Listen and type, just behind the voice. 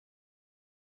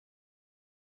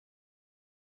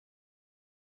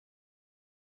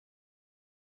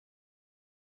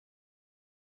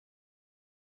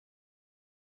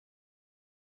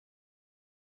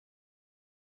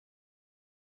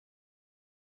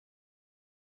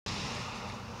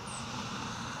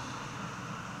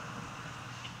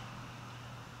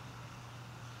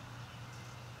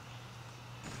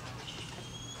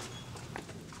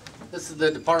This is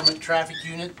the department traffic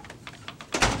unit.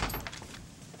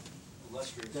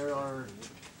 There are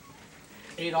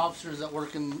 8 officers that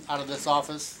work out of this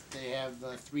office. They have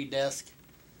 3 desks.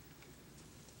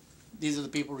 These are the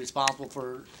people responsible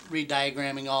for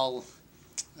re-diagramming all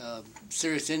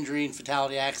serious injury and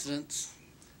fatality accidents.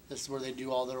 This is where they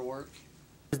do all their work.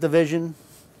 Division,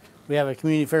 we have a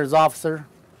community affairs officer.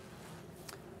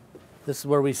 This is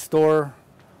where we store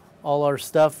all our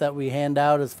stuff that we hand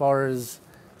out as far as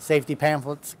safety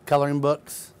pamphlets, coloring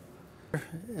books.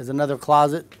 There's another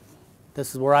closet.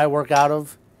 This is where I work out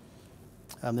of.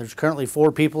 There's currently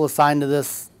 4 people assigned to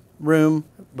this room.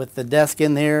 With the desk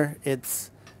in here,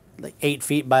 it's like 8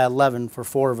 feet by 11 for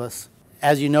 4 of us.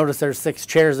 As you notice, there's 6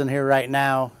 chairs in here right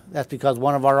now. That's because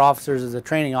one of our officers is a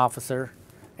training officer,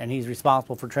 and he's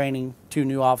responsible for training 2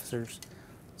 new officers.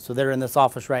 So they're in this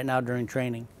office right now during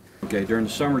training. Okay, during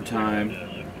the summertime,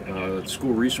 the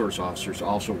school resource officers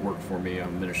also work for me. I'm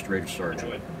administrative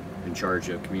sergeant in charge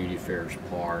of community affairs,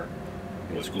 PAR,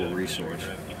 and school resource.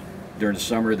 During the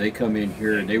summer, they come in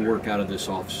here and they work out of this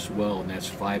office as well, and that's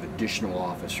 5 additional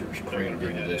officers crammed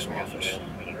into this office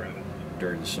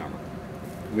during the summer.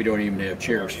 We don't even have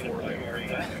chairs for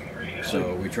them.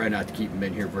 So we try not to keep them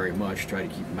in here very much, try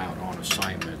to keep them out on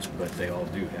assignments, but they all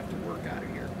do have to work out of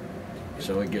here.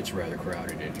 So it gets rather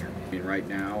crowded in here. And right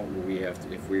now, we have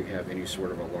to, if we have any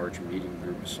sort of a large meeting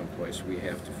group someplace, we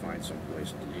have to find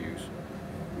someplace to use.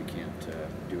 We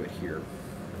can't do it here.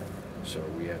 So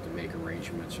we have to make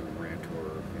arrangements and rent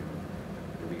or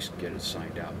at least get it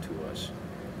signed out to us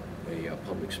a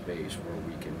public space where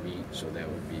we can meet. So that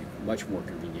would be much more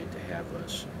convenient to have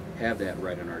us have that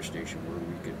right in our station where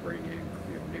we could bring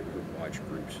in neighborhood watch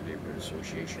groups, neighborhood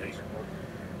associations.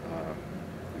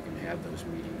 We can have those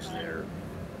meetings there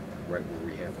right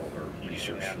where we have all our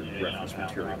research and reference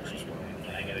materials as well.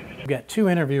 We've got 2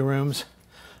 interview rooms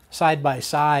side by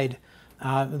side.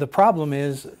 The problem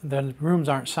is the rooms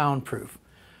aren't soundproof,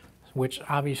 which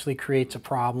obviously creates a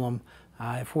problem.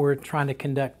 If we're trying to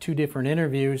conduct 2 different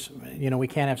interviews, we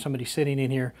can't have somebody sitting in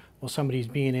here while somebody's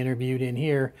being interviewed in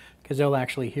here because they'll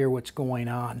actually hear what's going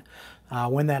on.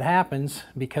 When that happens,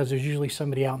 because there's usually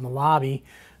somebody out in the lobby,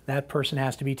 that person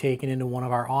has to be taken into one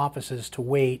of our offices to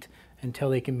wait until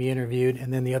they can be interviewed,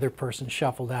 and then the other person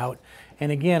shuffled out.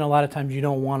 And again, a lot of times you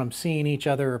don't want them seeing each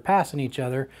other or passing each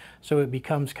other, so it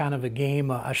becomes kind of a game,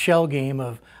 a shell game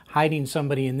of hiding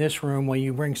somebody in this room while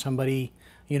you bring somebody,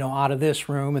 out of this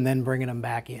room and then bringing them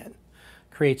back in.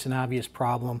 Creates an obvious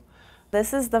problem.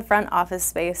 This is the front office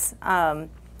space.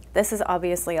 This is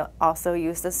obviously also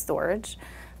used as storage.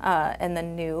 In the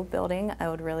new building, I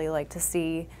would really like to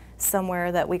see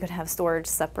somewhere that we could have storage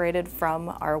separated from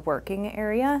our working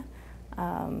area.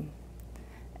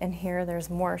 And here there's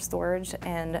more storage,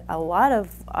 and a lot of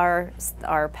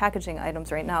our packaging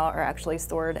items right now are actually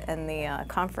stored in the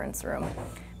conference room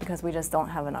because we just don't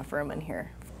have enough room in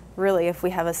here. Really, if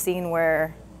we have a scene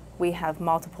where we have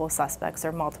multiple suspects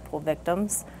or multiple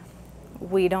victims,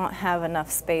 we don't have enough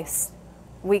space.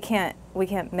 We can't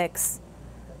mix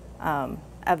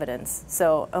evidence,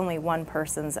 so only one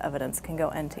person's evidence can go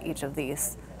into each of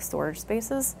these storage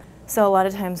spaces. So a lot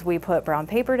of times we put brown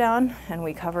paper down and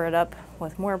we cover it up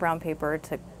with more brown paper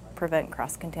to prevent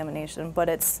cross-contamination, but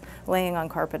it's laying on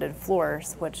carpeted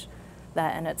floors, which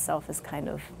that in itself is kind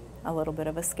of a little bit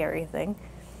of a scary thing.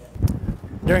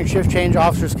 During shift change,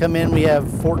 officers come in. We have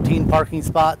 14 parking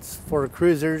spots for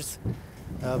cruisers.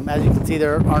 As you can see,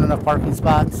 there aren't enough parking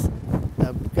spots.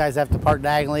 Guys have to park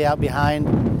diagonally out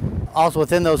behind. Also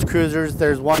within those cruisers,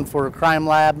 there's one for a crime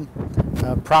lab.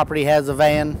 Property has a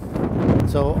van.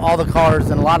 So all the cars,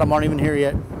 and a lot of them aren't even here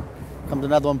yet. Comes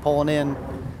another one pulling in.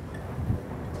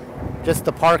 Just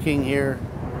the parking here,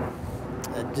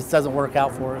 it just doesn't work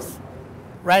out for us.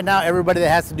 Right now, everybody that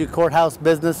has to do courthouse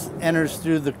business enters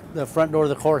through the front door of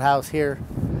the courthouse here.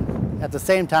 At the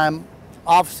same time,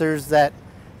 officers that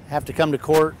have to come to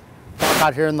court park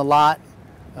out here in the lot.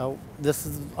 This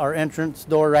is our entrance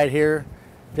door right here,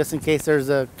 just in case there's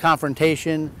a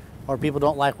confrontation or people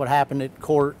don't like what happened at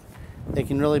court. They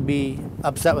can really be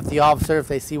upset with the officer if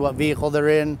they see what vehicle they're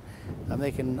in.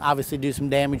 They can obviously do some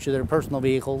damage to their personal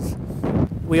vehicles.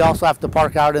 We also have to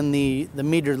park out in the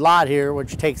metered lot here,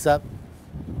 which takes up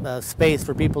space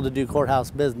for people to do courthouse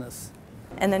business.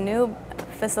 In the new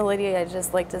facility, I'd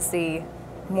just like to see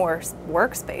more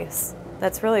workspace.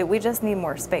 We just need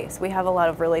more space. We have a lot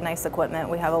of really nice equipment.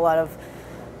 We have a lot of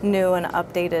new and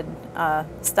updated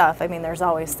stuff. I mean, there's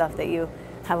always stuff that you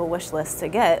have a wish list to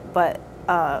get, but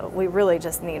we really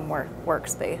just need more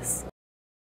workspace.